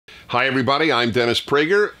Hi, everybody. I'm Dennis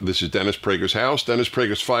Prager. This is Dennis Prager's house, Dennis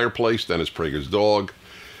Prager's fireplace, Dennis Prager's dog.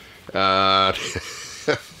 The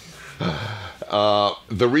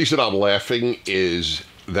reason I'm laughing is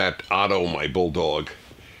that Otto, my bulldog,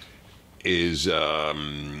 is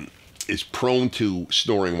prone to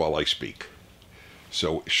snoring while I speak.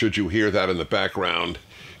 So should you hear that in the background,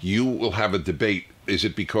 you will have a debate. Is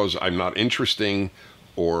it because I'm not interesting,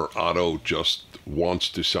 or Otto just wants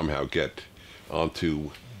to somehow get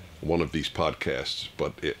onto one of these podcasts?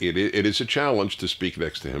 But it is a challenge to speak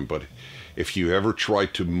next to him. But if you ever try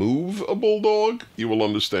to move a bulldog, you will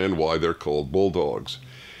understand why they're called bulldogs.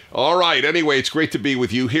 All right. Anyway, it's great to be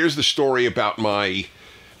with you. Here's the story about my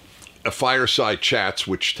Fireside Chats,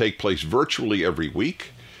 which take place virtually every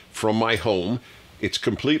week from my home. It's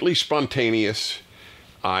completely spontaneous.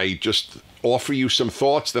 I just offer you some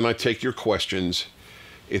thoughts, then I take your questions.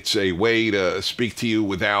 It's a way to speak to you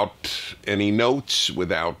without any notes,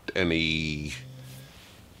 without any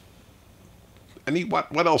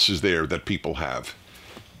what else is there that people have?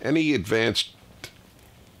 Any advanced,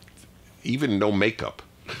 even no makeup.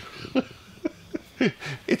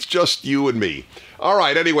 It's just you and me. All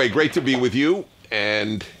right, anyway, great to be with you.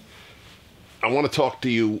 And I want to talk to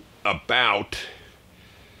you about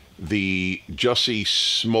the Jussie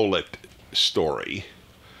Smollett story.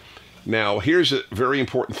 Now, here's a very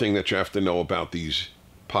important thing that you have to know about these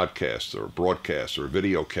podcasts or broadcasts or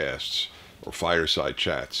videocasts or fireside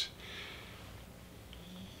chats.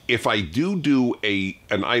 If I do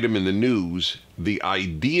an item in the news, the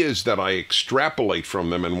ideas that I extrapolate from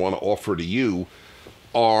them and want to offer to you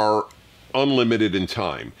are unlimited in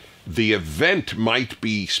time. The event might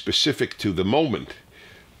be specific to the moment,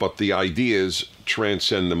 but the ideas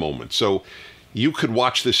transcend the moment. So you could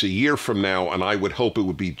watch this a year from now, and I would hope it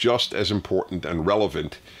would be just as important and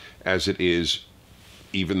relevant as it is,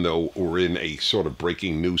 even though we're in a sort of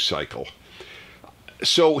breaking news cycle.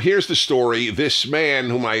 So here's the story. This man,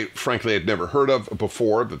 whom I frankly had never heard of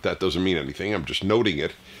before, but that doesn't mean anything, I'm just noting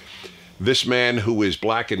it. This man who is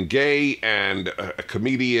black and gay and a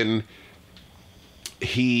comedian,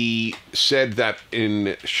 he said that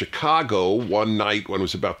in Chicago one night when it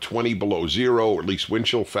was about 20 below zero, or at least wind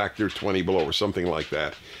chill factor 20 below or something like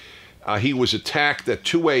that, he was attacked at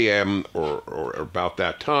 2 a.m. or about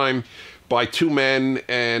that time by two men,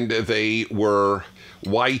 and they were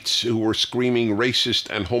whites who were screaming racist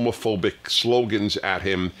and homophobic slogans at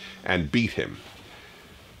him and beat him.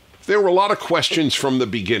 There were a lot of questions from the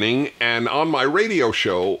beginning, and on my radio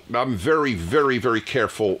show, I'm very, very, very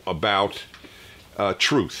careful about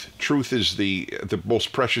truth. Truth is the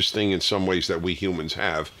most precious thing in some ways that we humans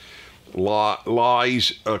have.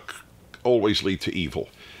 Lies always lead to evil.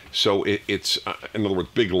 So it's in other words,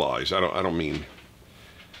 big lies. I don't mean,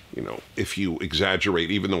 if you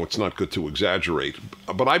exaggerate, even though it's not good to exaggerate.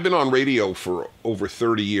 But I've been on radio for over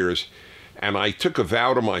 30 years, and I took a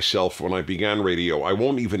vow to myself when I began radio, I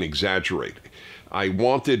won't even exaggerate. I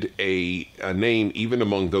wanted a name, even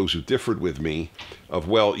among those who differed with me, of,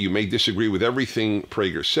 well, you may disagree with everything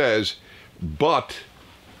Prager says, but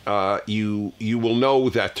you will know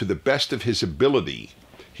that to the best of his ability,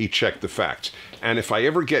 he checked the facts. And if I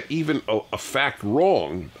ever get even a fact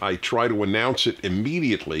wrong, I try to announce it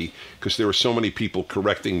immediately, because there are so many people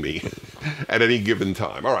correcting me at any given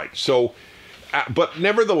time. All right, so, but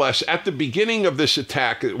nevertheless, at the beginning of this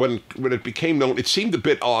attack, when it became known, it seemed a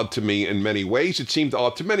bit odd to me in many ways. It seemed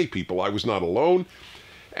odd to many people. I was not alone.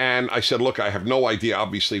 And I said, look, I have no idea,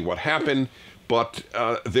 obviously, what happened, but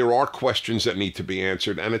there are questions that need to be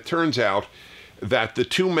answered. And it turns out that the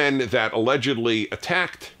two men that allegedly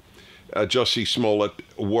attacked Jussie Smollett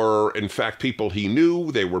were, in fact, people he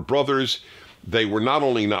knew. They were brothers. They were not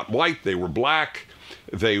only not white, they were black.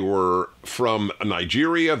 They were from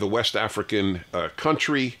Nigeria, the West African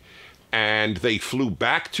country, and they flew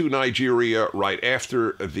back to Nigeria right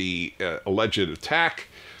after the alleged attack,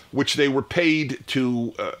 which they were paid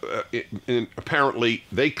to, apparently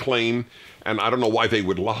they claim, and I don't know why they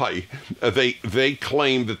would lie, they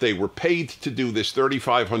claim that they were paid to do this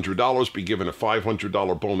 $3,500, be given a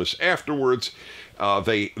 $500 bonus afterwards.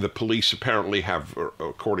 The police apparently have,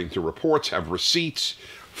 according to reports, have receipts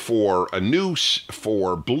for a noose,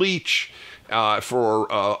 for bleach, for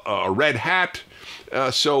a red hat.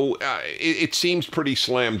 So it seems pretty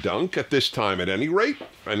slam dunk at this time, at any rate.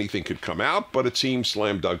 Anything could come out, but it seems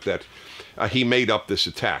slam dunk that he made up this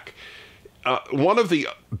attack. One of the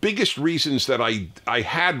biggest reasons that I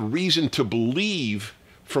had reason to believe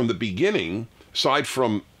from the beginning, aside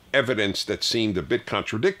from evidence that seemed a bit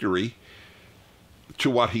contradictory to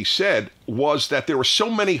what he said, was that there were so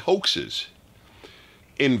many hoaxes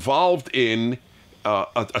involved in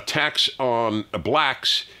attacks on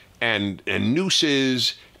blacks and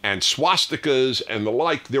nooses and swastikas and the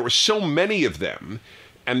like. There were so many of them,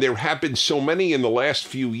 and there have been so many in the last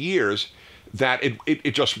few years that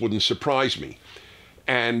it just wouldn't surprise me.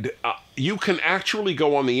 And you can actually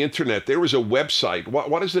go on the internet. There is a website.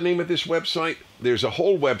 What is the name of this website? There's a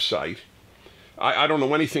whole website. I don't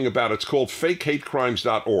know anything about it. It's called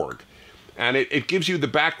fakehatecrimes.org. And it gives you the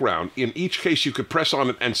background. In each case, you could press on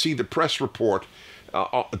it and see the press report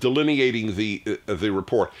delineating the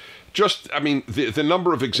report. The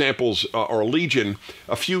number of examples are legion.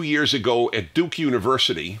 A few years ago at Duke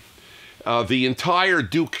University, the entire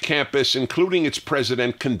Duke campus, including its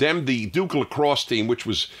president, condemned the Duke lacrosse team, which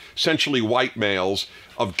was essentially white males,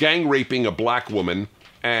 of gang raping a black woman.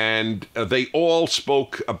 And they all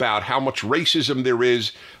spoke about how much racism there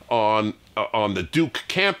is on the Duke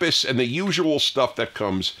campus and the usual stuff that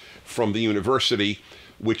comes from the university,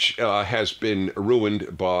 which has been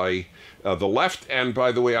ruined by the left. And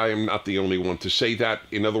by the way, I am not the only one to say that.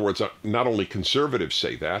 In other words, not only conservatives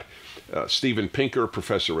say that. Steven Pinker,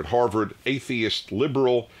 professor at Harvard, atheist,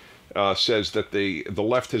 liberal, says that the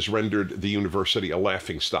left has rendered the university a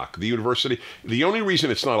laughingstock. The only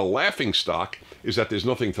reason it's not a laughingstock is that there's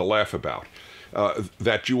nothing to laugh about.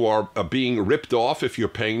 That you are being ripped off if you're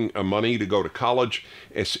paying money to go to college.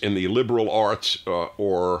 It's in the liberal arts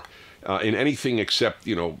or in anything except,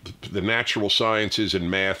 the natural sciences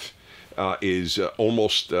and math is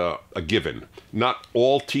almost a given. Not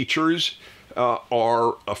all teachers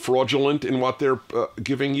are fraudulent in what they're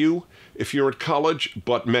giving you if you're at college,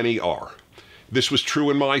 but many are. This was true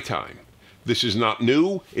in my time. This is not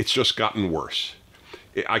new. It's just gotten worse.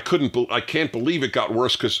 I can't believe it got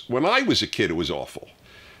worse, because when I was a kid, it was awful.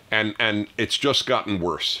 And it's just gotten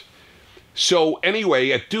worse. So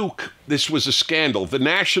anyway, at Duke, this was a scandal. The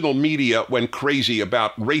national media went crazy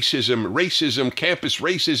about racism, campus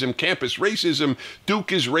racism.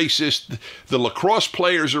 Duke is racist. The lacrosse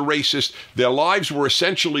players are racist. Their lives were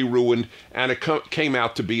essentially ruined, and it came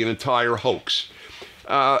out to be an entire hoax.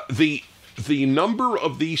 The number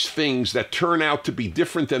of these things that turn out to be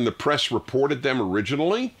different than the press reported them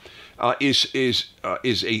originally is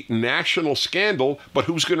a national scandal. But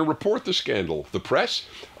who's going to report the scandal? The press?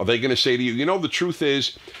 Are they going to say to you, the truth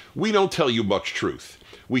is, we don't tell you much truth.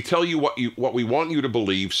 We tell you what we want you to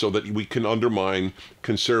believe so that we can undermine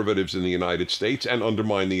conservatives in the United States and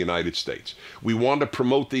undermine the United States. We want to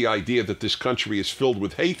promote the idea that this country is filled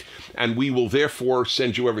with hate, and we will therefore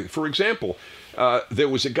send you everything. For example, there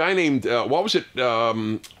was a guy named,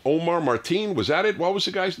 Omar Martin, was that it? What was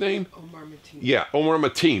the guy's name? Omar Mateen. Yeah, Omar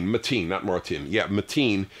Mateen. Mateen, not Martin. Yeah,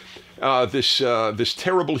 Mateen. This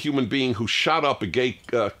terrible human being who shot up a gay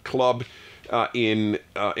club in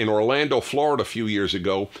Orlando, Florida a few years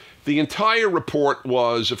ago. The entire report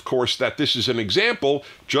was, of course, that this is an example,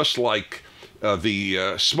 just like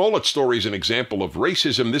the Smollett story is an example of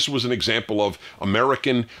racism. This was an example of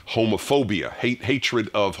American homophobia, hatred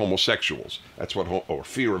of homosexuals. That's or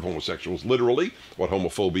fear of homosexuals, literally, what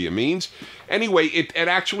homophobia means. Anyway, it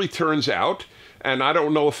actually turns out, and I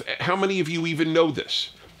don't know how many of you even know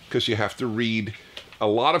this, because you have to read a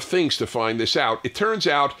lot of things to find this out. It turns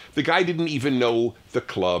out the guy didn't even know the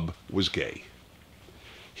club was gay.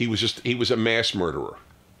 He was a mass murderer.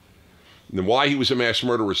 And why he was a mass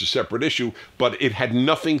murderer is a separate issue, but it had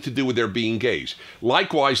nothing to do with their being gays.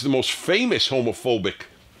 Likewise, the most famous homophobic,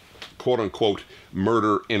 quote-unquote,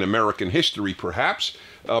 murder in American history, perhaps,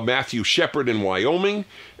 Matthew Shepard in Wyoming,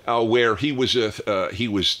 where he was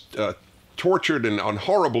tortured and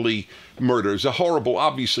horribly murdered. It's a horrible,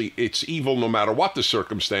 obviously, it's evil no matter what the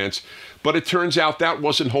circumstance, but it turns out that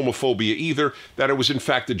wasn't homophobia either, that it was in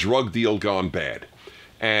fact a drug deal gone bad.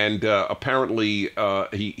 And apparently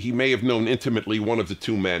he may have known intimately one of the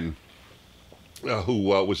two men who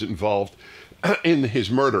was involved in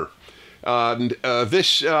his murder. And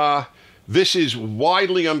this is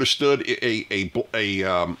widely understood.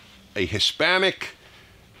 A Hispanic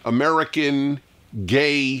American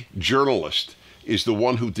gay journalist is the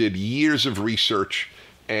one who did years of research,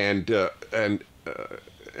 and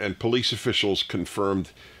police officials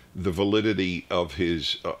confirmed the validity of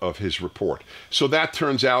his report. So that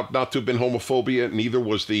turns out not to have been homophobia. Neither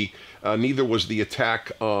was the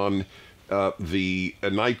attack on the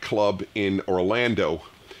nightclub in Orlando.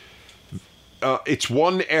 It's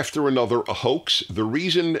one after another a hoax. The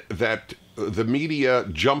reason that the media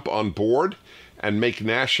jump on board and make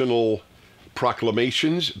national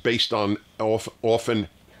proclamations often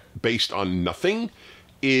based on nothing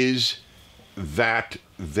is that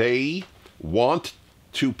they want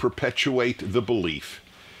to perpetuate the belief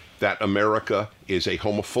that America is a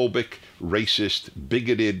homophobic, racist,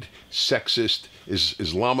 bigoted, sexist,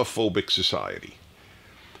 Islamophobic society.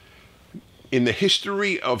 in the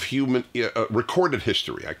history of human, recorded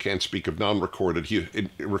history, I can't speak of non-recorded,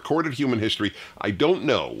 recorded human history, I don't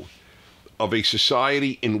know of a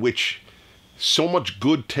society in which so much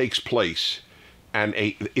good takes place and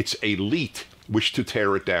its elite wish to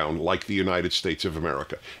tear it down like the United States of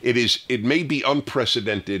America. It may be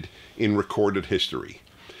unprecedented in recorded history.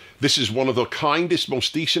 This is one of the kindest,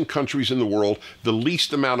 most decent countries in the world, the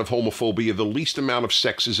least amount of homophobia, the least amount of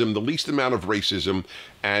sexism, the least amount of racism,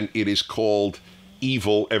 and it is called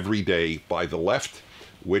evil every day by the left,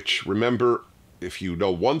 which, remember, if you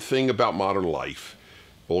know one thing about modern life,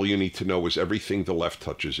 all you need to know is everything the left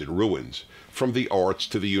touches, it ruins. From the arts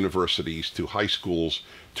to the universities to high schools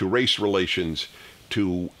to race relations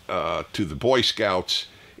to the Boy Scouts.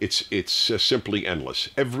 It's simply endless.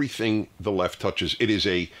 Everything the left touches,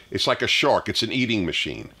 it's like a shark. It's an eating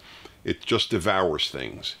machine. It just devours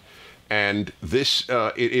things. And this,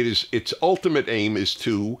 its ultimate aim is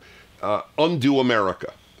to undo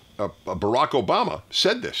America. Barack Obama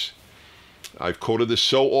said this. I've quoted this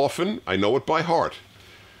so often, I know it by heart.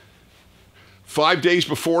 5 days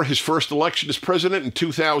before his first election as president in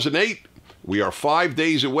 2008, we are 5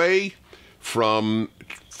 days away from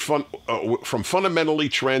fundamentally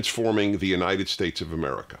transforming the United States of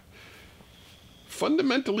America.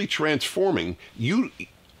 Fundamentally transforming,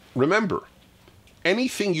 remember,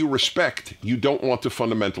 anything you respect, you don't want to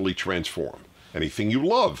fundamentally transform. Anything you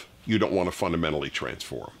love, you don't want to fundamentally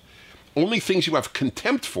transform. Only things you have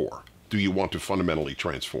contempt for do you want to fundamentally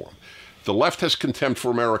transform. The left has contempt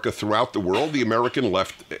for America throughout the world. The American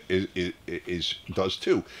left does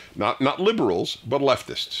too. Not liberals, but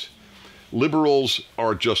leftists. Liberals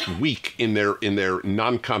are just weak in their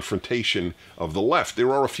non-confrontation of the left.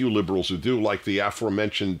 There are a few liberals who do, like the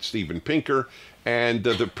aforementioned Steven Pinker and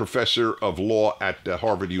the professor of law at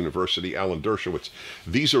Harvard University, Alan Dershowitz.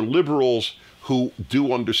 These are liberals who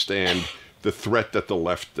do understand the threat that the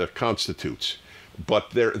left constitutes.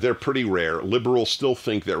 But they're pretty rare. Liberals still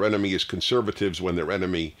think their enemy is conservatives when their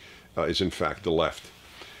enemy is in fact the left.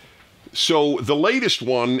 So the latest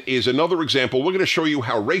one is another example. We're going to show you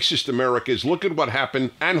how racist America is. Look at what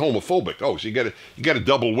happened, and homophobic. Oh, so you get a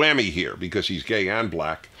double whammy here because he's gay and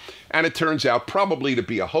black. And it turns out probably to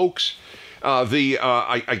be a hoax.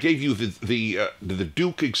 I gave you the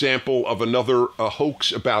Duke example of another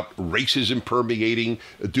hoax about racism permeating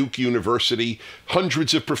Duke University.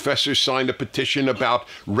 Hundreds of professors signed a petition about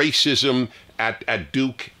racism at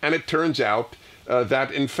Duke, and it turns out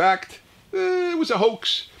that in fact it was a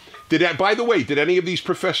hoax. By the way, did any of these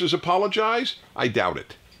professors apologize? I doubt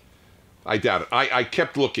it. I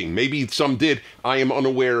kept looking. Maybe some did. I am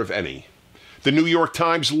unaware of any. The New York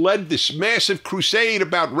Times led this massive crusade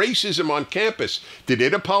about racism on campus. Did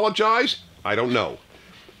it apologize? I don't know.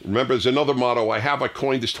 Remember, there's another motto I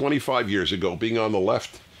coined this 25 years ago. Being on the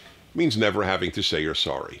left means never having to say you're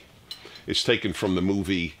sorry. It's taken from the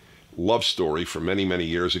movie Love Story from many, many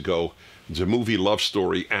years ago. It's a movie Love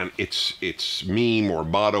Story, and its meme or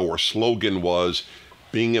motto or slogan was,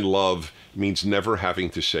 being in love means never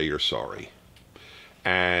having to say you're sorry.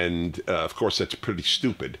 And, of course, that's pretty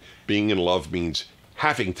stupid. Being in love means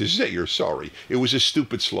having to say you're sorry. It was a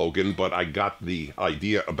stupid slogan, but I got the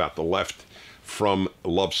idea about the left from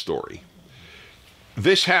Love Story.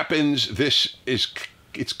 This happens,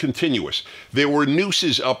 it's continuous. There were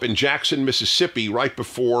nooses up in Jackson, Mississippi right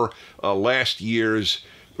before last year's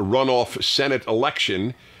runoff Senate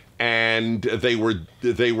election, and they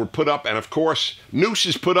were put up, and of course,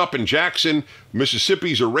 nooses put up in Jackson.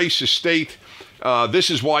 Mississippi's a racist state. This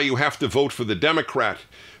is why you have to vote for the Democrat,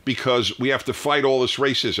 because we have to fight all this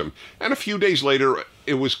racism. And a few days later,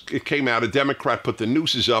 it came out, a Democrat put the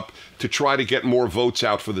nooses up to try to get more votes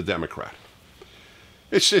out for the Democrat.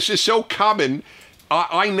 This is so common.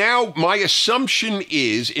 My assumption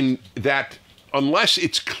is that unless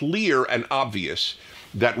it's clear and obvious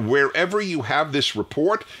that wherever you have this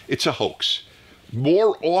report, it's a hoax.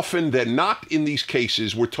 More often than not in these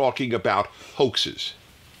cases, we're talking about hoaxes.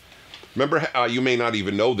 Remember, you may not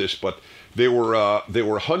even know this, but there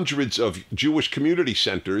were hundreds of Jewish community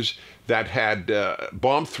centers that had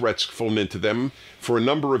bomb threats flown into them for a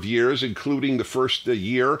number of years, including the first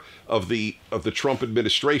year of the Trump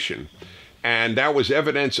administration. And that was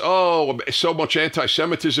evidence, so much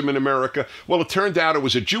anti-Semitism in America. Well, it turned out it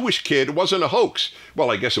was a Jewish kid. It wasn't a hoax. Well,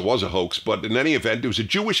 I guess it was a hoax, but in any event, it was a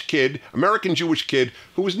Jewish kid, American Jewish kid,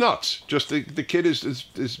 who was nuts. Just the kid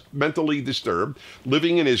is mentally disturbed,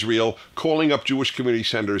 living in Israel, calling up Jewish community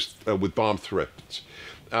centers with bomb threats.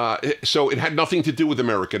 So it had nothing to do with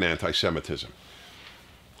American anti-Semitism.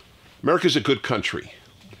 America's a good country.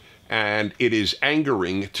 And it is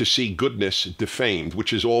angering to see goodness defamed,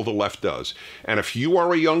 which is all the left does. And if you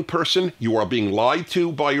are a young person, you are being lied to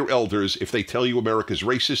by your elders if they tell you America's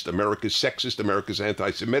racist, America's sexist, America's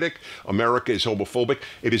anti-Semitic, America is homophobic.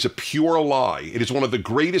 It is a pure lie. It is one of the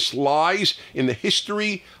greatest lies in the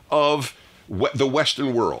history of the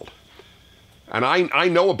Western world. And I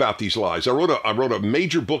know about these lies. I wrote a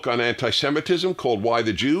major book on anti-Semitism called Why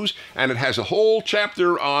the Jews, and it has a whole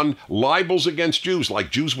chapter on libels against Jews,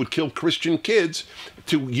 like Jews would kill Christian kids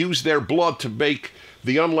to use their blood to make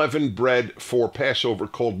the unleavened bread for Passover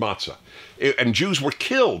called matzah. And Jews were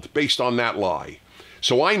killed based on that lie.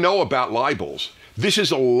 So I know about libels. This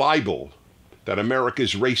is a libel that America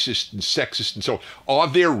is racist and sexist and so on. Are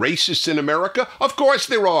there racists in America? Of course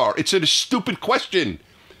there are. It's a stupid question.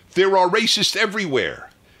 There are racists everywhere.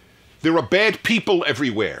 There are bad people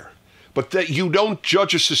everywhere. But that you don't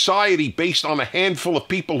judge a society based on a handful of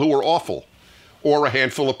people who are awful or a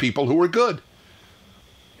handful of people who are good.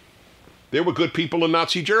 There were good people in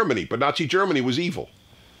Nazi Germany, but Nazi Germany was evil.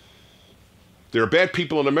 There are bad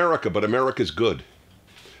people in America, but America's good.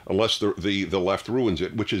 Unless the left ruins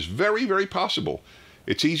it, which is very, very possible.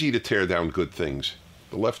 It's easy to tear down good things.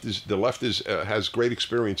 The left has great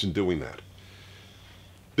experience in doing that.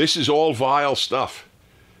 This is all vile stuff.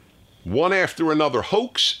 One after another,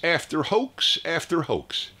 hoax after hoax after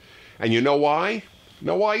hoax. And you know why?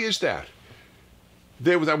 Now, why is that?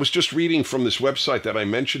 I was just reading from this website that I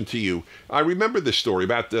mentioned to you. I remember this story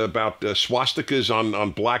about swastikas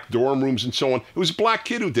on black dorm rooms and so on. It was a black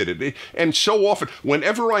kid who did it. And so often,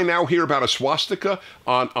 whenever I now hear about a swastika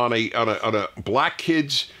on a black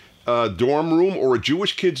kid's dorm room or a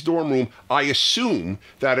Jewish kid's dorm room, I assume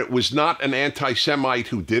that it was not an anti-Semite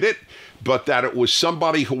who did it, but that it was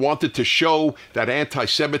somebody who wanted to show that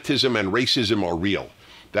anti-Semitism and racism are real.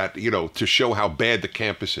 That, to show how bad the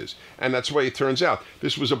campus is. And that's the way it turns out.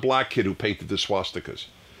 This was a black kid who painted the swastikas.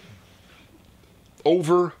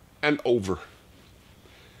 Over and over.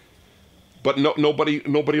 But nobody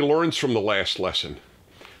learns from the last lesson.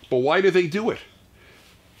 But why do they do it?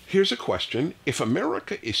 Here's a question. If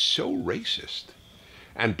America is so racist,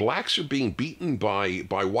 and blacks are being beaten by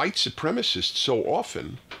white supremacists so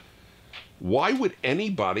often, why would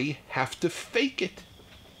anybody have to fake it?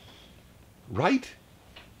 Right?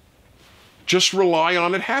 Just rely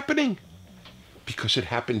on it happening. Because it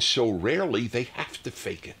happens so rarely, they have to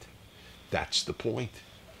fake it. That's the point.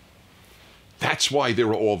 That's why there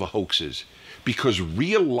are all the hoaxes. Because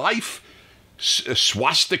real life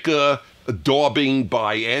swastika daubing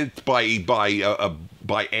by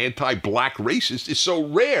anti-black racists is so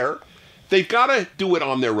rare, they've got to do it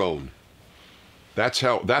on their own. That's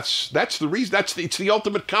the reason. It's the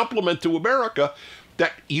ultimate compliment to America.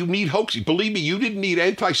 That you need hoaxes. Believe me, you didn't need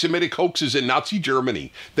anti-Semitic hoaxes in Nazi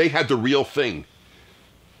Germany. They had the real thing.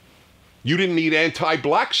 You didn't need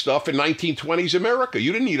anti-black stuff in 1920s America.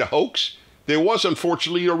 You didn't need a hoax. There was,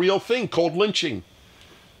 unfortunately, a real thing called lynching.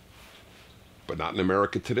 But not in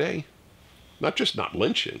America today. Not just not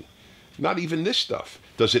lynching. Not even this stuff.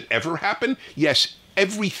 Does it ever happen? Yes,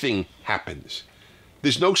 everything happens.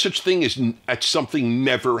 There's no such thing as something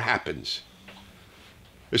never happens.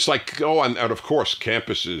 It's like, and of course,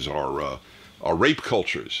 campuses are rape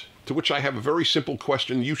cultures, to which I have a very simple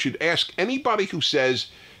question. You should ask anybody who says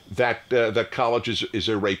that college is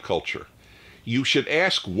a rape culture. You should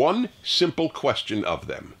ask one simple question of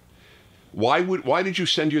them. Why did you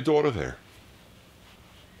send your daughter there?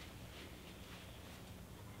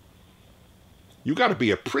 You got to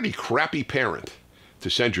be a pretty crappy parent to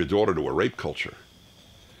send your daughter to a rape culture.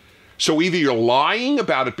 So either you're lying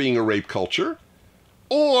about it being a rape culture,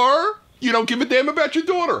 or you don't give a damn about your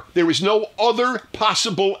daughter. There is no other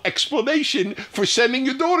possible explanation for sending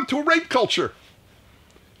your daughter to a rape culture.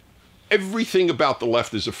 Everything about the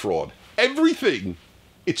left is a fraud. Everything.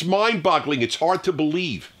 It's mind-boggling. It's hard to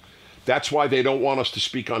believe. That's why they don't want us to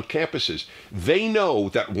speak on campuses. They know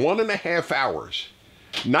that 1.5 hours,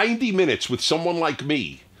 90 minutes with someone like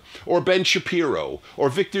me, or Ben Shapiro, or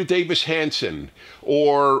Victor Davis Hanson,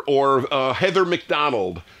 or Heather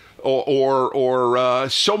McDonald, or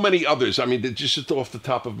so many others. I mean, just off the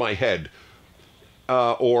top of my head.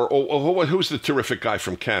 Or who's the terrific guy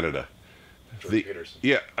from Canada? Jordan Peterson.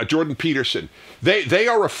 Yeah, Jordan Peterson. They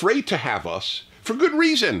are afraid to have us for good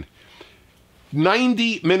reason.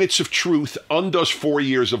 90 minutes of truth undoes 4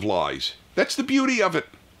 years of lies. That's the beauty of it.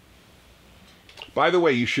 By the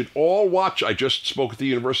way, you should all watch. I just spoke at the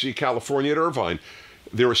University of California at Irvine.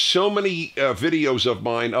 There are so many videos of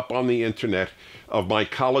mine up on the internet of my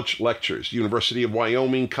college lectures. University of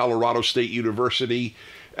Wyoming, Colorado State University,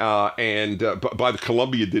 and by the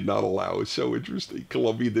Columbia did not allow it. So interesting.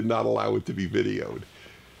 Columbia did not allow it to be videoed.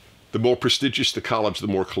 The more prestigious the college, the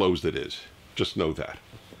more closed it is. Just know that.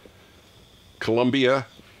 Columbia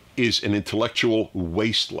is an intellectual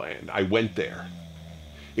wasteland. I went there.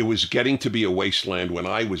 It was getting to be a wasteland when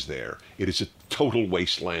I was there. It is a total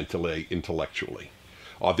wasteland intellectually.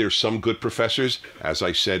 Are there some good professors? As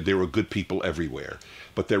I said, there are good people everywhere,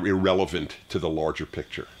 but they're irrelevant to the larger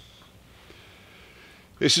picture.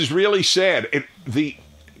 This is really sad.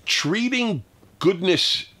 Treating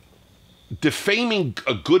goodness, defaming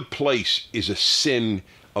a good place is a sin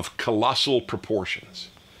of colossal proportions.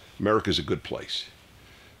 America's a good place.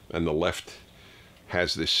 And the left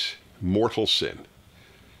has this mortal sin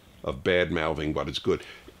of bad-mouthing what is good.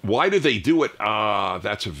 Why do they do it?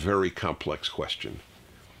 That's a very complex question.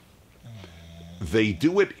 They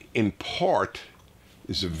do it in part,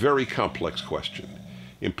 is a very complex question,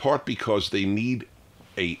 in part because they need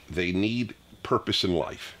purpose in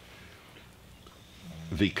life.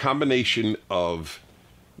 The combination of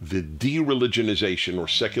the de-religionization or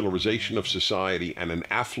secularization of society and an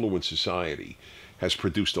affluent society has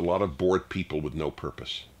produced a lot of bored people with no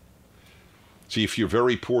purpose. See, if you're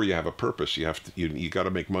very poor, you have a purpose. You got to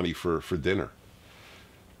make money for dinner.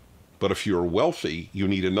 But if you're wealthy, you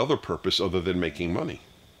need another purpose other than making money.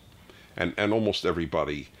 And almost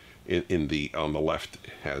everybody on the left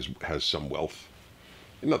has some wealth.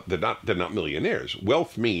 They're not millionaires.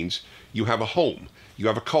 Wealth means you have a home, you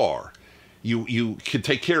have a car, you can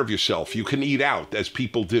take care of yourself, you can eat out as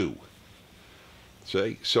people do.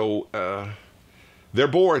 See, so they're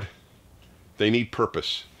bored. They need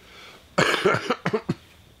purpose.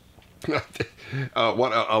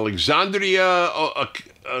 Alexandria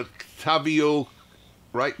Octavio,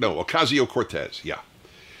 right? No, Ocasio-Cortez. Yeah,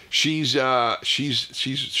 she's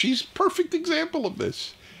perfect example of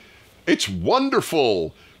this. It's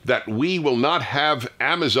wonderful that we will not have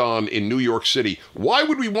Amazon in New York City. Why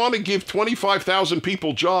would we want to give 25,000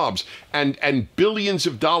 people jobs and billions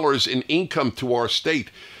of dollars in income to our state?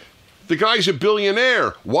 The guy's a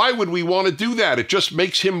billionaire. Why would we want to do that? It just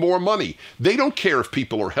makes him more money. They don't care if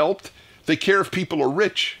people are helped. They care if people are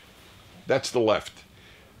rich. That's the left.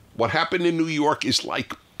 What happened in New York is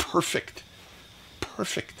like perfect.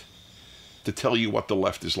 Perfect to tell you what the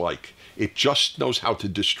left is like. It just knows how to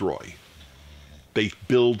destroy. They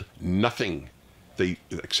build nothing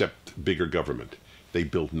except bigger government. They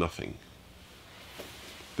build nothing.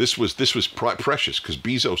 This was precious because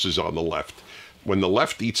Bezos is on the left. When the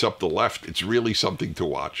left eats up the left, it's really something to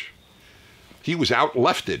watch. He was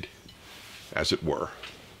out-lefted, as it were.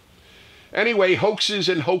 Anyway, hoaxes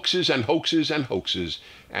and hoaxes and hoaxes and hoaxes,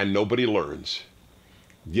 and nobody learns.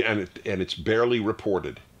 Yeah, and it's barely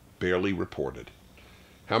reported. Barely reported.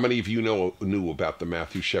 How many of you knew about the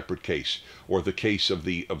Matthew Shepard case, or the case of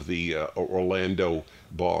the Orlando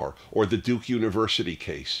bar, or the Duke University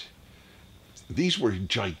case? These were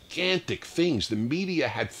gigantic things. The media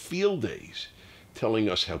had field days telling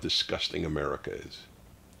us how disgusting America is.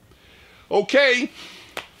 Okay,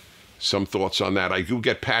 some thoughts on that. I do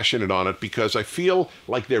get passionate on it because I feel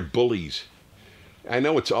like they're bullies. I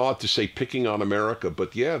know it's odd to say picking on America,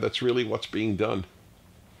 but yeah, that's really what's being done.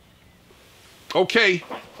 Okay,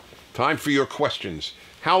 time for your questions.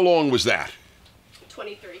 How long was that?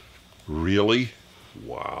 23. Really?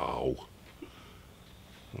 Wow.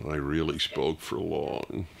 I really spoke for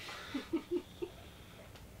long.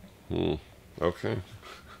 Okay.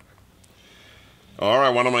 All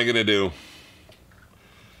right, what am I going to do?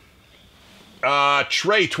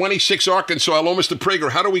 Trey, 26, Arkansas. Hello, Mr.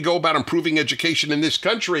 Prager. How do we go about improving education in this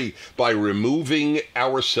country? By removing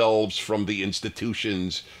ourselves from the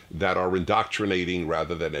institutions that are indoctrinating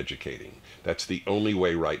rather than educating. That's the only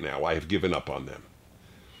way right now. I have given up on them.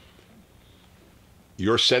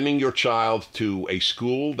 You're sending your child to a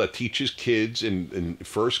school that teaches kids in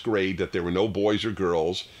first grade that there are no boys or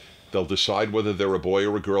girls. They'll decide whether they're a boy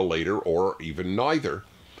or a girl later, or even neither.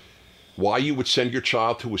 Why you would send your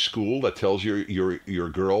child to a school that tells your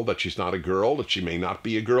girl that she's not a girl, that she may not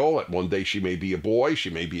be a girl, that one day she may be a boy, she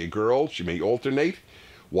may be a girl, she may alternate.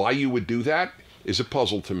 Why you would do that is a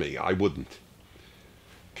puzzle to me. I wouldn't.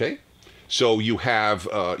 Okay? So you have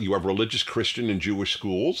religious Christian and Jewish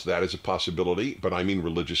schools. That is a possibility, but I mean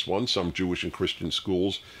religious ones. Some Jewish and Christian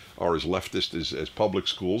schools are as leftist as public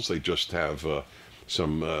schools. They just have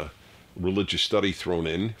some religious study thrown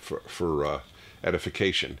in for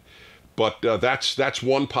edification. But that's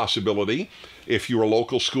one possibility. If your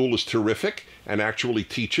local school is terrific and actually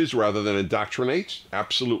teaches rather than indoctrinates,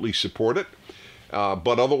 absolutely support it.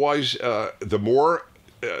 But otherwise,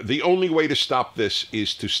 the only way to stop this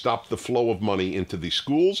is to stop the flow of money into the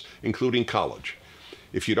schools, including college.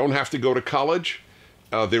 If you don't have to go to college,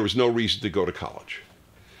 there is no reason to go to college.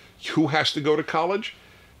 Who has to go to college?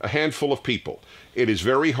 a handful of people. It is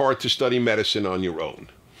very hard to study medicine on your own.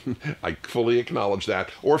 I fully acknowledge that.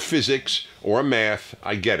 Or physics, or math,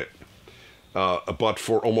 I get it. But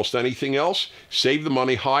for almost anything else, save the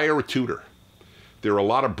money, hire a tutor. There are a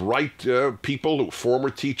lot of bright people, former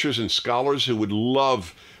teachers and scholars who would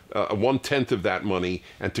love 1/10 of that money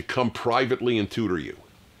and to come privately and tutor you.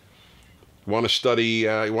 You want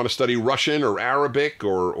to study Russian or Arabic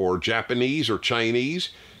or Japanese or Chinese?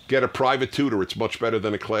 Get a private tutor. It's much better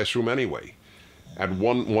than a classroom anyway, at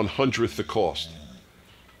 1/100th the cost.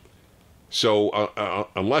 So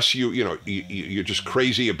unless you're just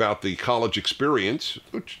crazy about the college experience,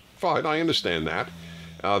 which fine, I understand that.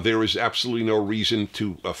 There is absolutely no reason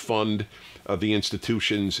to fund the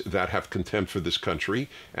institutions that have contempt for this country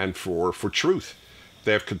and for truth.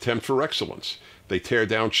 They have contempt for excellence. They tear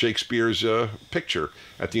down Shakespeare's picture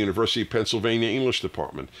at the University of Pennsylvania English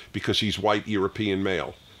Department because he's white European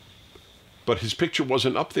male. But his picture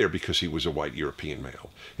wasn't up there because he was a white European male.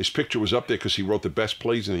 His picture was up there because he wrote the best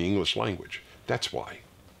plays in the English language. That's why.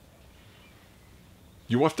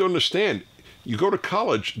 You have to understand, you go to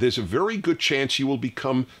college, there's a very good chance you will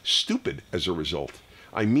become stupid as a result.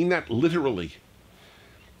 I mean that literally.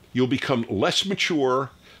 You'll become less mature,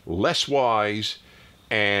 less wise,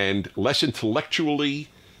 and less intellectually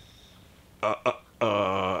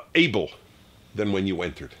able than when you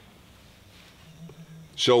entered.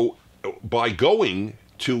 So by going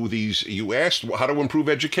to these, you asked how to improve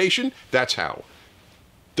education? That's how.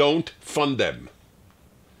 Don't fund them.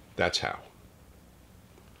 That's how.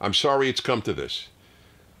 I'm sorry it's come to this.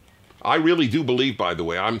 I really do believe, by the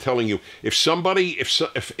way, I'm telling you, if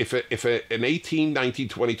an 18, 19,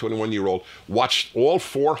 20, 21-year-old watched all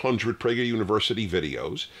 400 Prager University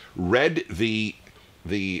videos, read the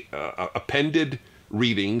appended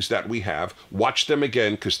readings that we have, watch them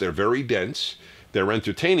again because they're very dense, they're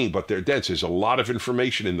entertaining, but they're dense. There's a lot of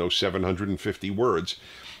information in those 750 words,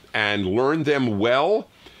 and learn them well,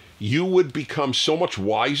 you would become so much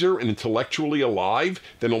wiser and intellectually alive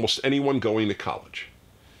than almost anyone going to college.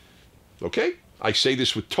 Okay? I say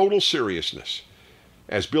this with total seriousness.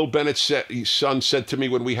 As Bill Bennett's son said to me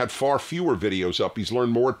when we had far fewer videos up, he's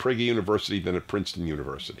learned more at Prager University than at Princeton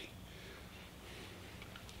University.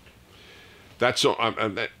 That's so,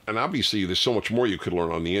 and obviously there's so much more you could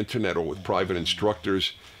learn on the internet or with private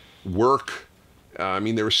instructors. Work. I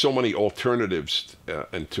mean, there are so many alternatives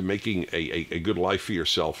and to making a good life for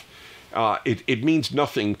yourself. It means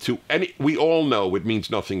nothing to any. We all know it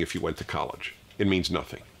means nothing if you went to college. It means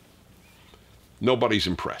nothing. Nobody's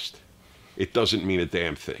impressed. It doesn't mean a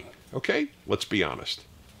damn thing. Okay? Let's be honest.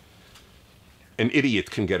 An idiot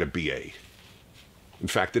can get a BA. In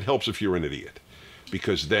fact, it helps if you're an idiot,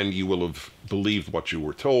 because then you will have believed what you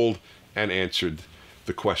were told and answered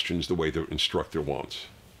the questions the way the instructor wants.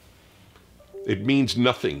 It means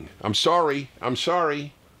nothing. I'm sorry. I'm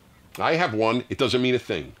sorry. I have one. It doesn't mean a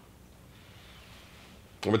thing.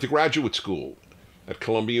 I went to graduate school at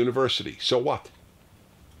Columbia University. So what?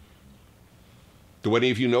 Do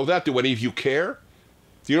any of you know that? Do any of you care?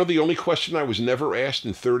 Do you know the only question I was never asked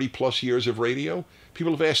in 30 plus years of radio?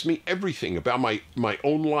 People have asked me everything about my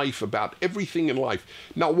own life, about everything in life.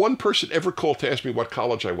 Not one person ever called to ask me what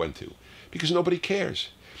college I went to, because nobody cares.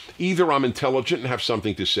 Either I'm intelligent and have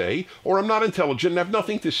something to say, or I'm not intelligent and have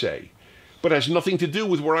nothing to say. But it has nothing to do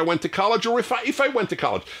with where I went to college or if I went to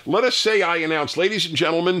college. Let us say I announced, ladies and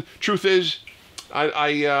gentlemen, truth is,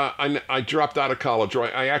 I dropped out of college, or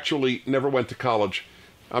I actually never went to college.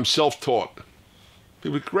 I'm self-taught.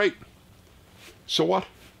 People go, great. So what?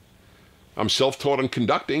 I'm self-taught in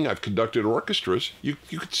conducting. I've conducted orchestras. You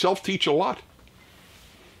could self-teach a lot.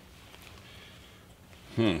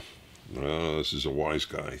 Well, this is a wise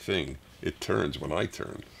guy thing. It turns when I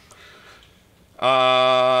turn.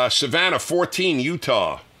 Savannah, 14,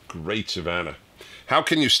 Utah. Great, Savannah. How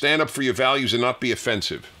can you stand up for your values and not be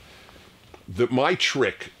offensive? My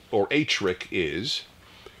trick, or a trick, is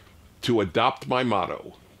to adopt my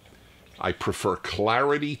motto. I prefer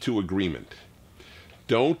clarity to agreement.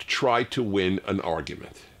 Don't try to win an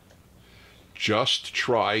argument. Just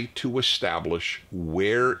try to establish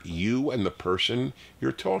where you and the person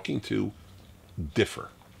you're talking to differ.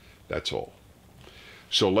 That's all.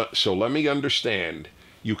 So let me understand.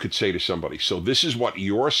 You could say to somebody, so this is what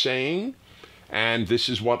you're saying, and this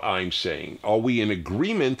is what I'm saying. Are we in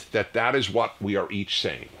agreement that that is what we are each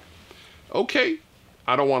saying? Okay.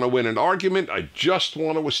 I don't want to win an argument. I just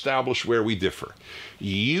want to establish where we differ.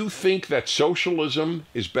 You think that socialism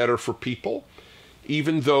is better for people,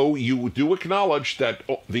 even though you do acknowledge that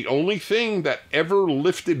the only thing that ever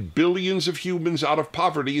lifted billions of humans out of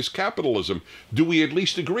poverty is capitalism. Do we at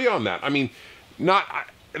least agree on that? I mean,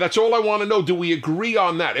 That's all I want to know. Do we agree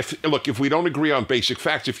on that? If we don't agree on basic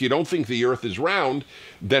facts, if you don't think the earth is round,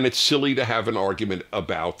 then it's silly to have an argument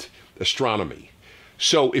about astronomy.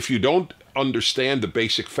 So if you don't understand the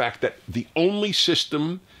basic fact that the only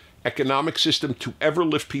economic system to ever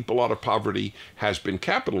lift people out of poverty has been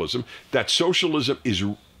capitalism, that socialism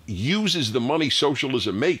uses the money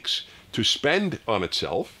socialism makes to spend on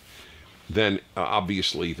itself, then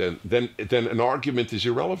obviously then an argument is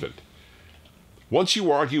irrelevant. Once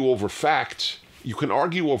you argue over facts, you can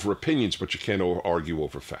argue over opinions, but you can't argue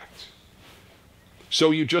over facts.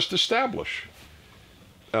 So you just establish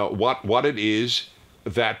what it is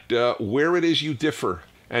that where it is you differ,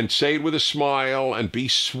 and say it with a smile and be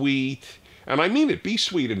sweet. And I mean it. Be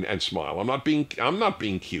sweet and smile. I'm not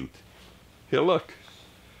being cute. Here, look.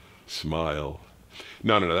 Smile.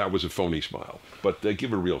 No, that was a phony smile. But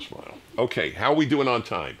give a real smile. Okay, how are we doing on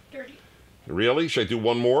time? 30. Really? Should I do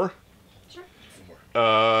one more?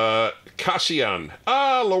 Cassian.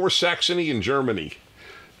 Lower Saxony in Germany.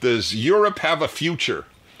 Does Europe have a future?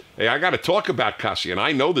 Hey, I got to talk about Cassian.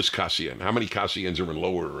 I know this Cassian. How many Cassians are in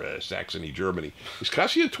Lower Saxony, Germany? Is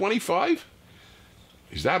Cassian 25?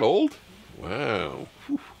 Is that old? Wow.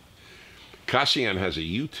 Whew. Cassian has a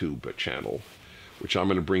YouTube channel, which I'm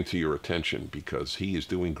going to bring to your attention because he is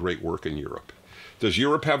doing great work in Europe. Does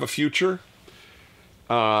Europe have a future?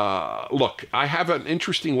 Look, I have an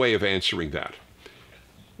interesting way of answering that.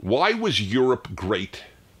 Why was Europe great?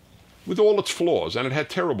 With all its flaws, and it had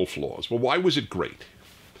terrible flaws. Well, why was it great?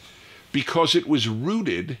 Because it was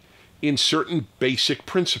rooted in certain basic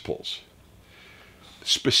principles.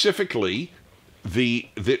 Specifically,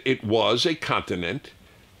 that it was a continent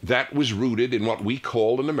that was rooted in what we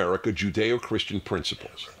call in America Judeo-Christian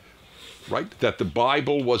principles. Right? That the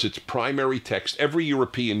Bible was its primary text. Every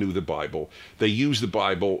European knew the Bible. They used the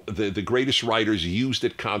Bible. The greatest writers used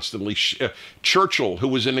it constantly. Churchill, who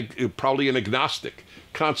was probably an agnostic,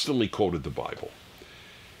 constantly quoted the Bible.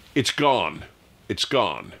 It's gone. It's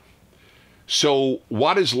gone. So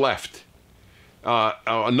what is left?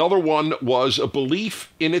 Another one was a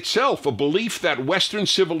belief in itself, a belief that Western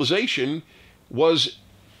civilization was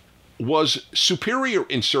superior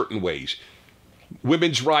in certain ways.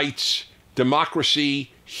 Women's rights,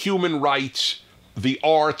 democracy, human rights, the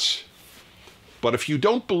arts. But if you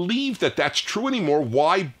don't believe that that's true anymore,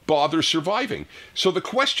 why bother surviving? So the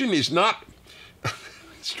question is not,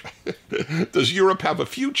 does Europe have a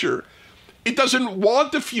future? It doesn't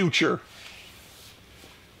want a future.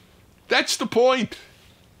 That's the point.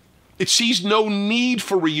 It sees no need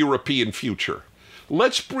for a European future.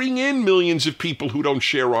 Let's bring in millions of people who don't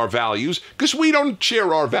share our values, because we don't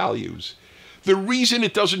share our values. The reason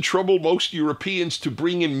it doesn't trouble most Europeans to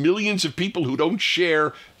bring in millions of people who don't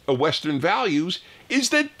share Western values is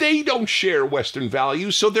that they don't share Western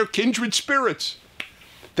values, so they're kindred spirits.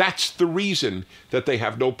 That's the reason that they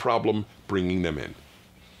have no problem bringing them in.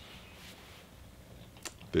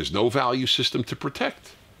 There's no value system to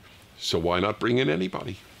protect, so why not bring in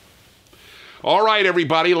anybody? All right,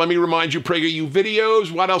 everybody, let me remind you, PragerU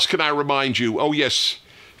videos. What else can I remind you? Oh, yes.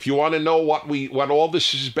 If you want to know what all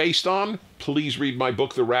this is based on, please read my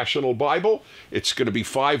book, The Rational Bible. It's going to be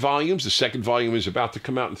 5 volumes. The second volume is about to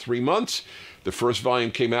come out in 3 months. The first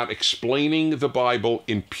volume came out explaining the Bible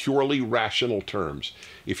in purely rational terms.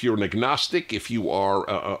 If you're an agnostic, if you are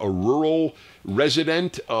a rural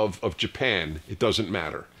resident of Japan, it doesn't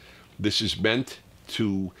matter. This is meant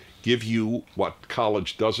to give you what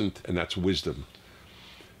college doesn't, and that's wisdom.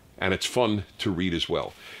 And it's fun to read as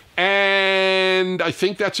well. And I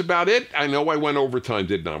think that's about it. I know I went overtime,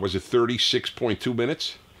 didn't I? Was it 36.2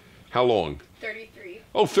 minutes? How long? 33.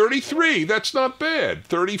 Oh, 33. That's not bad.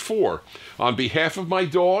 34. On behalf of my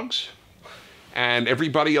dogs and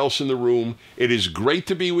everybody else in the room, it is great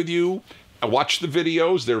to be with you. Watch the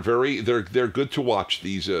videos. They're good to watch.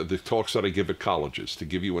 These the talks that I give at colleges to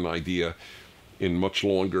give you an idea in much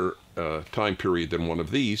longer time period than one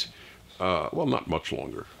of these. Well, not much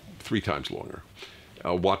longer. 3 times longer.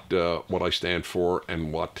 What I stand for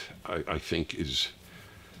and what I think is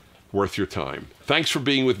worth your time. Thanks for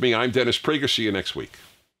being with me. I'm Dennis Prager. See you next week.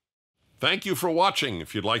 Thank you for watching.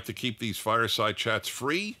 If you'd like to keep these Fireside Chats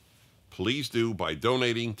free, please do by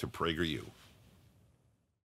donating to PragerU.